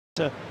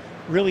A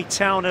really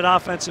talented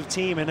offensive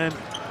team, and then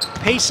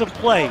pace of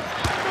play.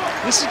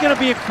 This is going to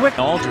be a quick.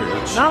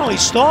 Aldridge. Not only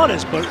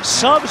starters, but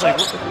subs like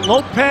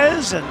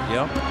Lopez and.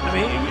 Yep. I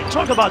mean, you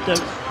talk about the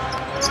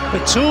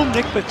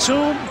Nick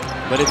Batum.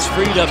 But it's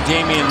freed up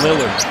Damian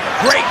Lillard.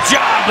 Great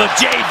job of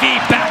JV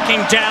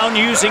backing down,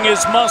 using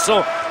his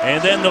muscle,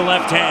 and then the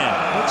left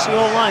hand. What's the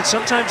old line?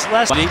 Sometimes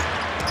less.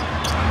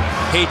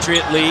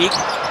 Patriot League.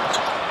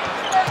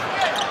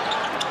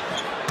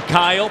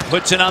 Kyle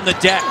puts it on the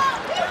deck.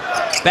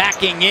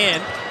 Backing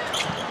in,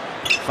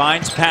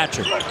 finds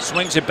Patrick,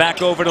 swings it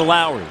back over to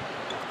Lowry.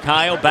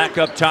 Kyle back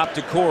up top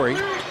to Corey.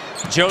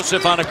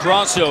 Joseph on a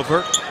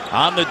crossover,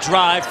 on the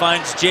drive,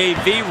 finds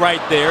JV right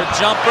there.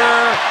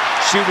 Jumper,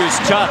 shooter's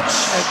touch.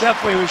 It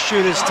definitely was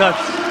shooter's touch.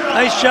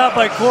 Nice job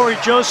by Corey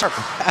Joseph.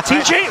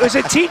 TJ, was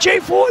it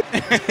TJ Ford?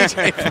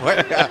 TJ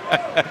Ford,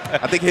 yeah.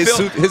 I think his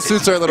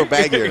suits are a little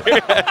baggier.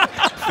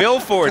 Phil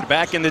Ford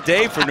back in the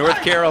day for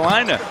North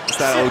Carolina. It's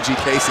that OG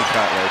Casey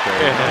cut right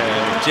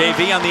there.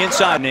 JV on the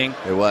inside.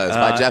 It was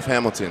by Jeff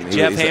Hamilton.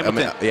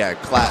 Hamilton.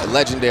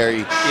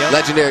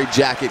 Legendary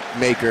jacket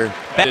maker.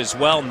 As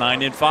well,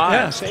 9 and 5.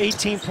 Yeah, so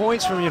 18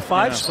 points from your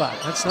 5 spot.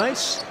 That's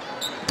nice.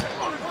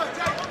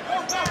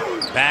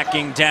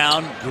 Backing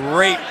down,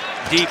 great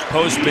deep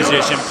post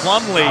position.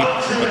 Plumlee,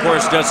 of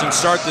course, doesn't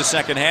start the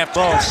second half.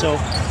 Ball, so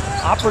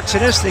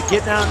opportunistic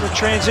getting out in the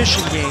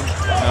transition game.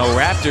 Now,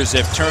 Raptors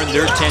have turned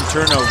their 10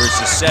 turnovers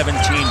to 17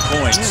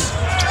 points.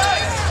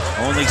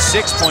 Only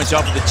 6 points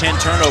off of the 10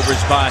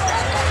 turnovers by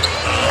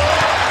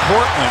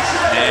Portland.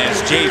 As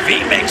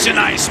JV makes a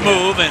nice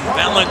move, and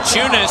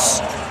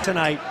Valanciunas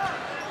tonight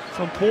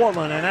from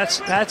Portland, and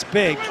that's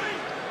big.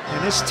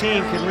 And this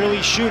team can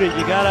really shoot it.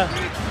 You gotta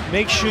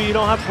make sure you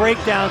don't have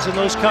breakdowns in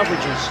those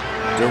coverages.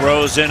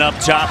 DeRozan up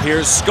top.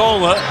 Here's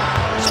Scola.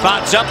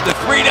 Spots up. The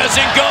three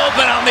doesn't go,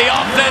 but on the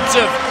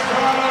offensive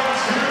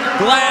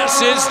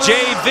glass is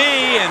JV.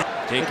 And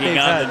taking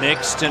on the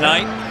Knicks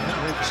tonight.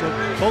 So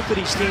both of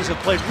these teams have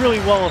played really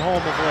well at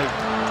home of late.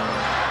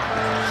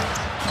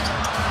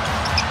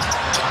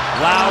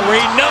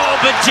 Lowry, no,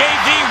 but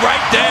JV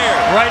right there.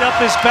 Right up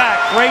his back.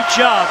 Great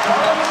job.